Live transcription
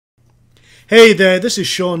Hey there, this is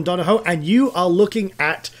Sean Donahoe, and you are looking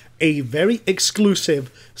at a very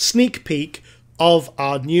exclusive sneak peek of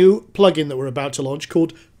our new plugin that we're about to launch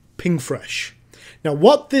called PingFresh. Now,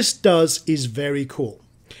 what this does is very cool.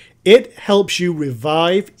 It helps you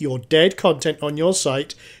revive your dead content on your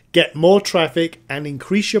site, get more traffic, and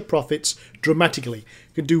increase your profits dramatically.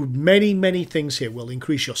 You can do many things here. We'll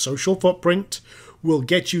increase your social footprint, we'll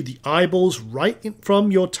get you the eyeballs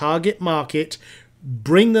from your target market,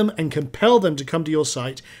 bring them and compel them to come to your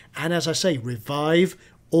site, and as I say, revive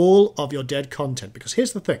all of your dead content. Because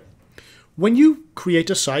here's the thing. When you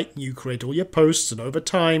create a site, you create all your posts, and over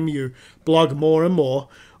time you blog more and more,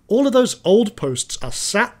 all of those old posts are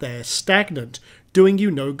sat there stagnant, doing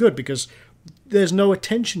you no good because there's no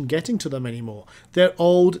attention getting to them anymore. They're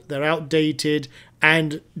old, they're outdated,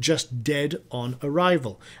 and just dead on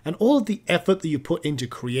arrival. And all of the effort that you put into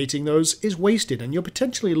creating those is wasted, and you're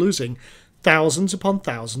potentially losing thousands upon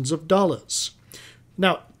thousands of dollars.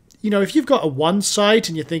 Now, if you've got one site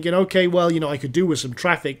and you're thinking, okay, well, I could do with some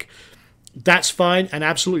traffic, that's fine, and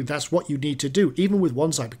absolutely that's what you need to do, even with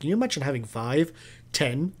one site. But can you imagine having 5,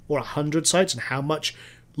 10, or 100 sites, and how much,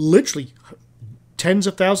 literally tens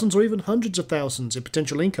of thousands or even hundreds of thousands in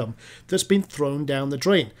potential income that's been thrown down the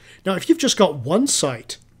drain? Now, if you've just got one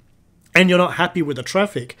site and you're not happy with the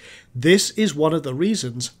traffic, this is one of the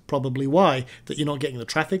reasons, probably why, that you're not getting the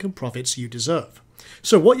traffic and profits you deserve.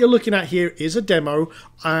 So what you're looking at here is a demo,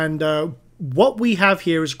 and what we have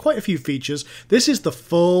here is quite a few features. This is the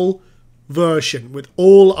full version with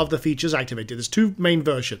all of the features activated. There's two main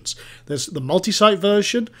versions. There's the multi-site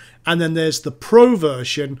version, and then there's the Pro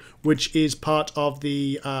version, which is part of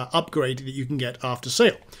the upgrade that you can get after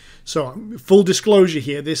sale. So full disclosure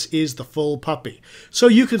here, this is the full puppy. So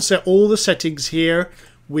you can set all the settings here.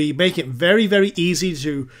 We make it very easy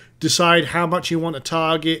to decide how much you want to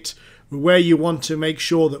target, where you want to make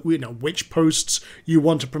sure that which posts you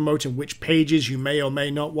want to promote and which pages you may or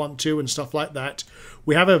may not want to, and stuff like that.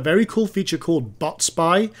 We have a very cool feature called Bot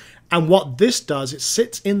Spy, and what this does, it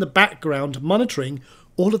sits in the background monitoring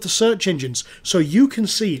all of the search engines, so you can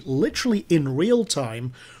see literally in real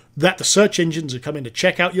time that the search engines are coming to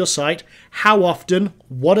check out your site, how often,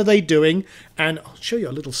 what are they doing, and I'll show you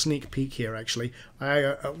a little sneak peek here actually.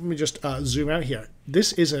 Let me just zoom out here.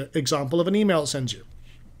 This is an example of an email it sends you.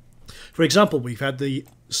 For example, we've had the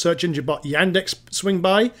search engine bot Yandex swing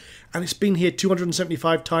by, and it's been here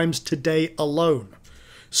 275 times today alone.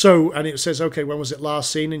 So, and it says, okay, when was it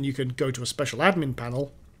last seen? And you can go to a special admin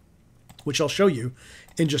panel, which I'll show you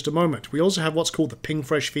in just a moment. We also have what's called the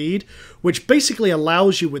PingFresh feed, which basically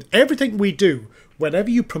allows you, with everything we do, whenever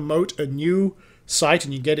you promote a new site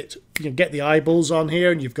and you get the eyeballs on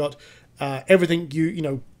here, and you've got everything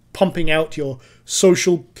pumping out your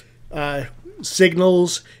social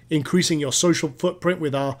signals, increasing your social footprint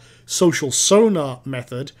with our social sonar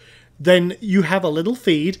method, then you have a little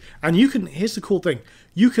feed, and here's the cool thing,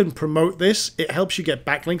 you can promote this. It helps you get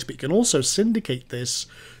backlinks, but you can also syndicate this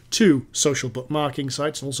to social bookmarking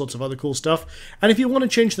sites and all sorts of other cool stuff. And if you want to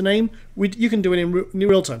change the name, you can do it in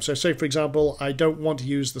real time. So say, for example, I don't want to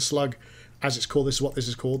use the slug, as it's called, this is what this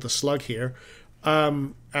is called, the slug here,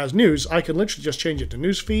 as news. I can literally just change it to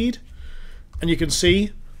news feed, and you can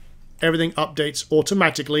see everything updates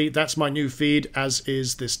automatically. That's my new feed, as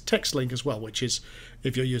is this text link as well, which is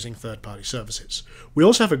if you're using third-party services. We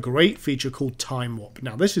also have a great feature called Time Warp.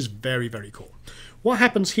 Now, this is very cool. What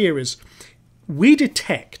happens here is we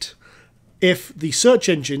detect if the search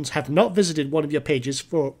engines have not visited one of your pages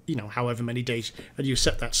for, however many days, and you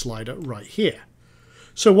set that slider right here.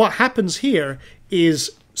 So what happens here is,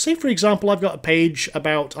 say, for example, I've got a page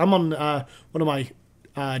about, I'm on one of my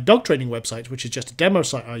dog training websites, which is just a demo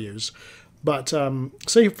site I use. But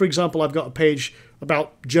say, for example, I've got a page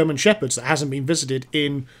about German Shepherds that hasn't been visited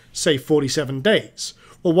in, say, 47 days.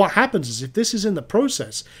 Well, what happens is if this is in the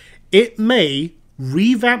process, it may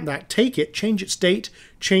revamp that, take it, change its date,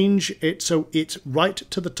 change it so it's right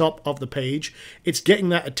to the top of the page. It's getting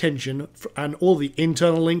that attention and all the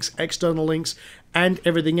internal links, external links, and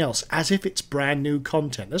everything else as if it's brand new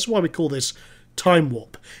content. That's why we call this Time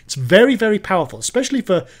Warp. It's very powerful, especially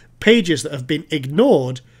for pages that have been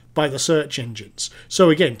ignored by the search engines. So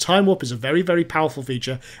again, Time Warp is a very powerful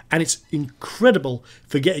feature, and it's incredible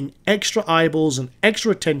for getting extra eyeballs and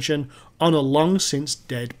extra attention on a long since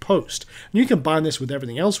dead post. And you combine this with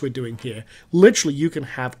everything else we're doing here. Literally, you can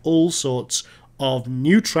have all sorts of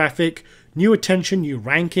new traffic, new attention, new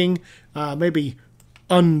ranking, maybe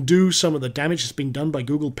undo some of the damage that's been done by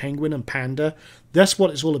Google Penguin and Panda. That's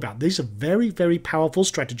what it's all about. These are very powerful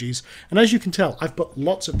strategies, and as you can tell, I've put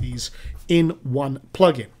lots of these in one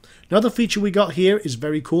plugin. Another feature we got here is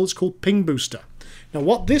very cool. It's called Ping Booster. Now,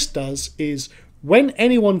 what this does is when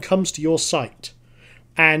anyone comes to your site,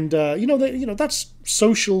 and that's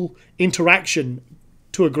social interaction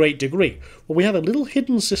to a great degree. Well, we have a little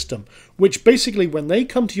hidden system which basically, when they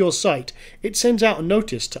come to your site, it sends out a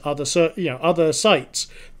notice to other sites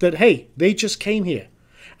that, hey, they just came here.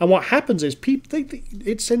 And what happens is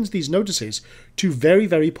it sends these notices to very,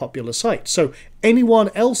 very popular sites. So anyone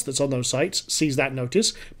else that's on those sites sees that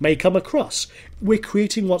notice, may come across. We're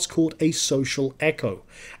creating what's called a social echo.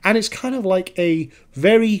 And it's kind of like a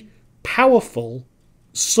very powerful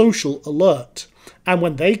social alert. And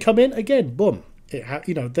when they come in, again, boom,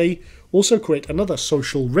 they also create another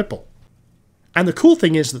social ripple. And the cool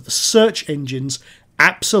thing is that the search engines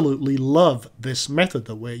absolutely love this method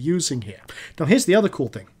that we're using here. Now, here's the other cool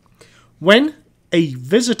thing. When a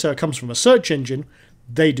visitor comes from a search engine,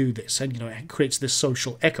 they do this, and it creates this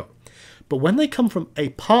social echo. But when they come from a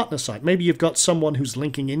partner site, maybe you've got someone who's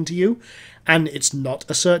linking into you, and it's not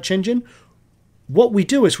a search engine, what we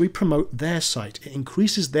do is we promote their site. It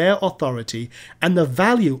increases their authority and the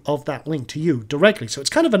value of that link to you directly. So it's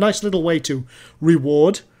kind of a nice little way to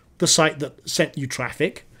reward the site that sent you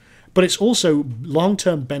traffic, but it's also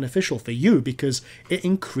long-term beneficial for you because it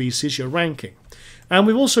increases your ranking. And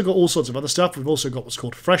we've also got all sorts of other stuff. We've also got what's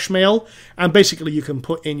called fresh mail, and basically you can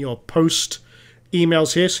put in your post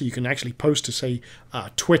emails here, so you can actually post to, say,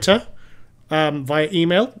 Twitter via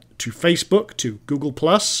email, to Facebook, to Google+.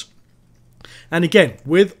 And again,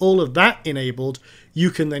 with all of that enabled, you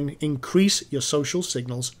can then increase your social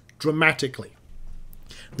signals dramatically.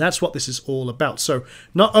 That's what this is all about. So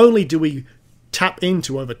not only do we tap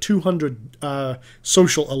into over 200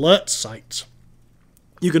 social alert sites,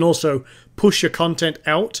 you can also push your content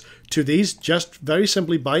out to these just very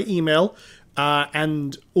simply by email,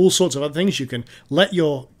 and all sorts of other things. You can let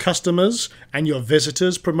your customers and your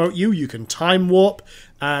visitors promote you. You can time warp.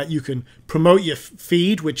 You can promote your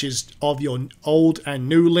feed, which is of your old and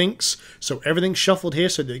new links. So everything's shuffled here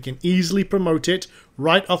so that you can easily promote it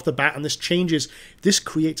right off the bat. And this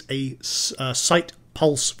creates a site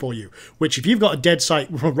pulse for you, which if you've got a dead site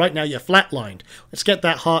right now, you're flatlined. Let's get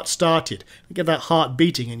that heart started, get that heart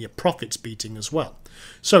beating and your profits beating as well.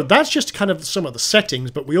 So that's just kind of some of the settings,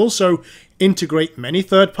 but we also integrate many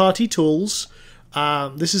third-party tools.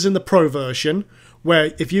 This is in the Pro version,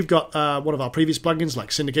 where if you've got one of our previous plugins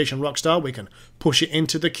like Syndication Rockstar, we can push it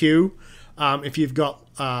into the queue. If you've got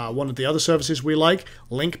one of the other services we like,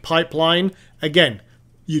 Link Pipeline, again,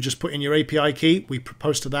 you just put in your API key, we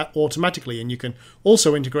post to that automatically, and you can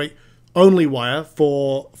also integrate OnlyWire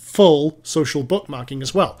for full social bookmarking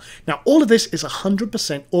as well. Now, all of this is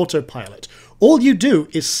 100% autopilot. All you do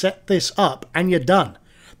is set this up and you're done.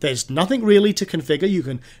 There's nothing really to configure. You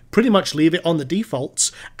can pretty much leave it on the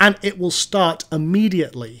defaults and it will start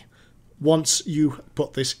immediately once you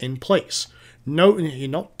put this in place. No, you're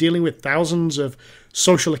not dealing with thousands of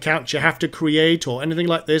social accounts you have to create or anything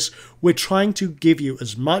like this. We're trying to give you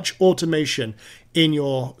as much automation in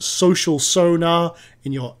your social sonar,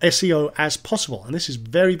 in your SEO as possible. And this is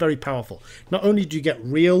very, very powerful. Not only do you get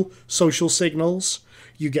real social signals,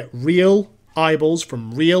 you get real eyeballs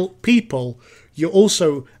from real people, you're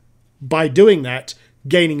also, by doing that,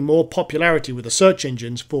 gaining more popularity with the search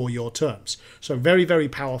engines for your terms. So very, very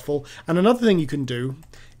powerful. And another thing you can do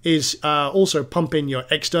is also pump in your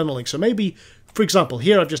external links. So maybe, for example,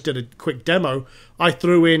 here I've just did a quick demo. I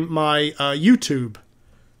threw in my YouTube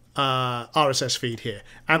RSS feed here,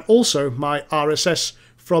 and also my RSS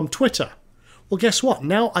from Twitter. Well, guess what?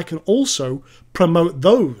 Now I can also promote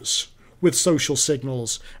those with social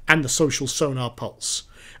signals and the social sonar pulse.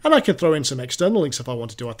 And I can throw in some external links if I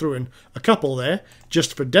wanted to. I threw in a couple there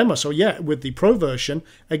just for demo. So yeah, with the Pro version,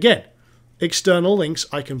 again, external links,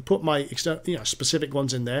 I can put my specific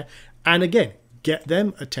ones in there, and again, get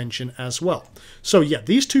them attention as well. So yeah,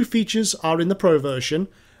 these two features are in the Pro version.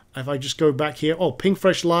 If I just go back here,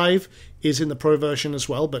 PingFresh Live is in the Pro version as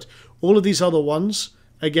well, but all of these other ones,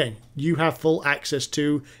 again, you have full access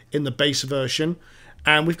to in the base version.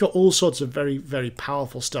 And we've got all sorts of very, very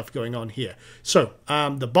powerful stuff going on here. So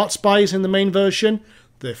the bot spy is in the main version,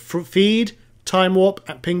 the feed, time warp,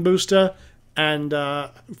 and ping booster, and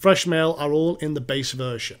fresh mail are all in the base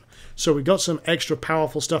version. So we've got some extra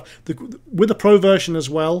powerful stuff. With the Pro version as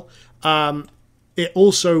well, it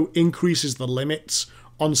also increases the limits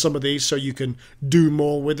on some of these, so you can do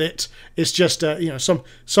more with it. It's just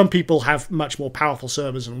some people have much more powerful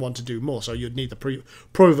servers and want to do more, so you'd need the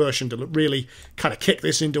Pro version to really kind of kick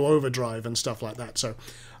this into overdrive and stuff like that. So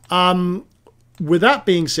with that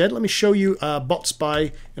being said, let me show you bot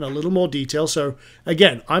spy in a little more detail. So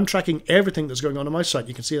again, I'm tracking everything that's going on my site.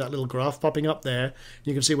 You can see that little graph popping up there.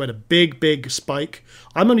 You can see where the big spike.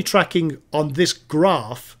 I'm only tracking on this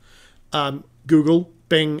graph Google,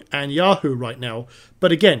 Bing, and Yahoo right now.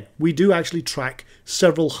 But again, we do actually track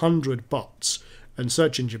several hundred bots and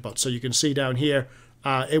search engine bots. So you can see down here,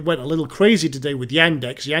 it went a little crazy today with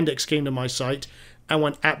Yandex. Yandex came to my site and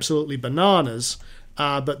went absolutely bananas.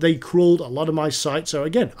 But they crawled a lot of my site. So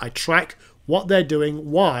again, I track what they're doing,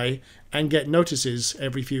 why, and get notices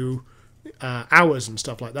every few hours and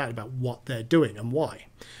stuff like that about what they're doing and why.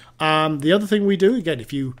 The other thing we do, again,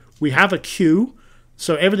 we have a queue,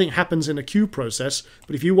 so everything happens in a queue process.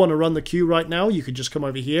 But if you want to run the queue right now, you could just come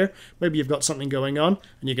over here. Maybe you've got something going on,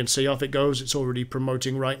 and you can see off it goes. It's already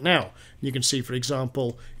promoting right now. You can see, for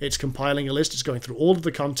example, it's compiling a list. It's going through all of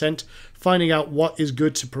the content, finding out what is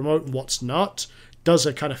good to promote and what's not. Does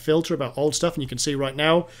a kind of filter about old stuff, and you can see right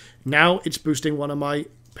now it's boosting one of my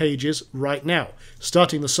pages right now.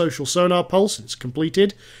 Starting the social sonar pulse, it's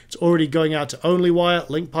completed. It's already going out to OnlyWire,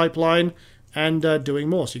 link pipeline, and doing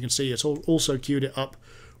more. So you can see it's also queued it up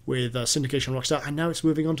with Syndication Rockstar, and now it's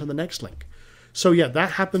moving on to the next link. So yeah,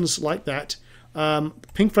 that happens like that.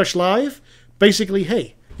 PingFresh Live, basically,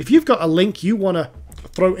 hey, if you've got a link you want to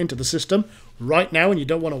throw into the system right now and you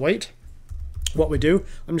don't want to wait, what we do,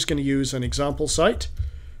 I'm just going to use an example site.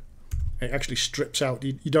 It actually strips out,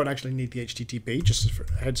 you don't actually need the HTTP, just as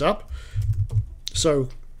a heads up. So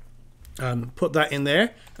put that in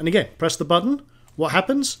there, and again, press the button. What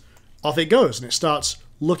happens? Off it goes, and it starts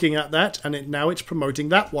looking at that, and now it's promoting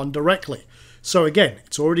that one directly. So again,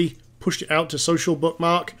 it's already pushed it out to social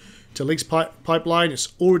bookmark, to links pipeline.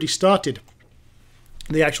 It's already started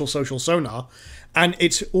the actual social sonar, and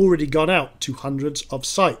it's already gone out to hundreds of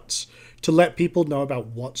sites to let people know about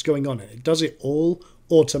what's going on. And it does it all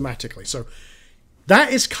automatically. So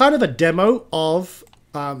that is kind of a demo of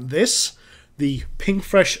the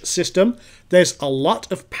PingFresh system. There's a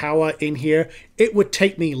lot of power in here. It would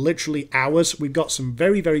take me literally hours. We've got some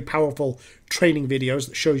very, very powerful training videos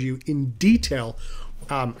that shows you in detail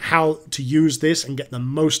how to use this and get the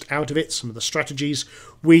most out of it, some of the strategies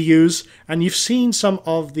we use. And you've seen some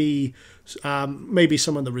of the maybe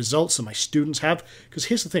some of the results that my students have, because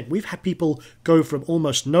here's the thing, we've had people go from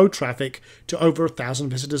almost no traffic to over 1,000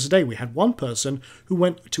 visitors a day. We had one person who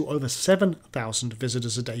went to over 7,000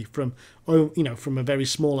 visitors a day from a very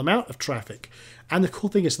small amount of traffic. And the cool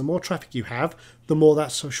thing is, the more traffic you have, the more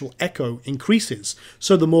that social echo increases,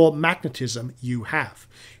 so the more magnetism you have.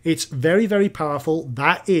 It's very, very powerful.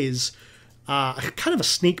 That is kind of a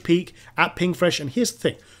sneak peek at PingFresh. And here's the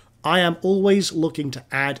thing, I am always looking to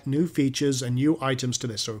add new features and new items to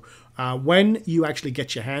this. So when you actually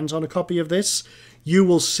get your hands on a copy of this, you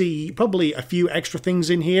will see probably a few extra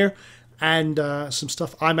things in here and some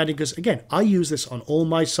stuff I'm adding, because again, I use this on all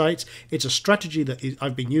my sites. It's a strategy that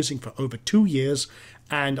I've been using for over 2 years,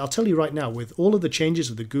 and I'll tell you right now, with all of the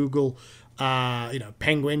changes of the Google,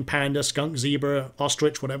 penguin, panda, skunk, zebra,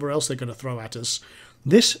 ostrich, whatever else they're going to throw at us,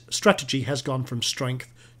 this strategy has gone from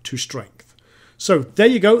strength to strength. So there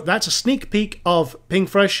you go. That's a sneak peek of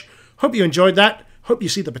PingFresh. Hope you enjoyed that. Hope you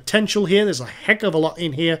see the potential here. There's a heck of a lot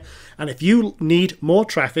in here. And if you need more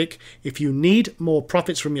traffic, if you need more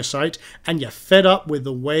profits from your site, and you're fed up with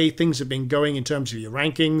the way things have been going in terms of your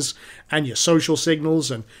rankings and your social signals,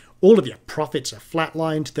 and all of your profits are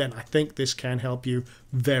flatlined, then I think this can help you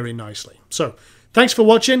very nicely. So thanks for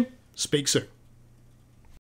watching. Speak soon.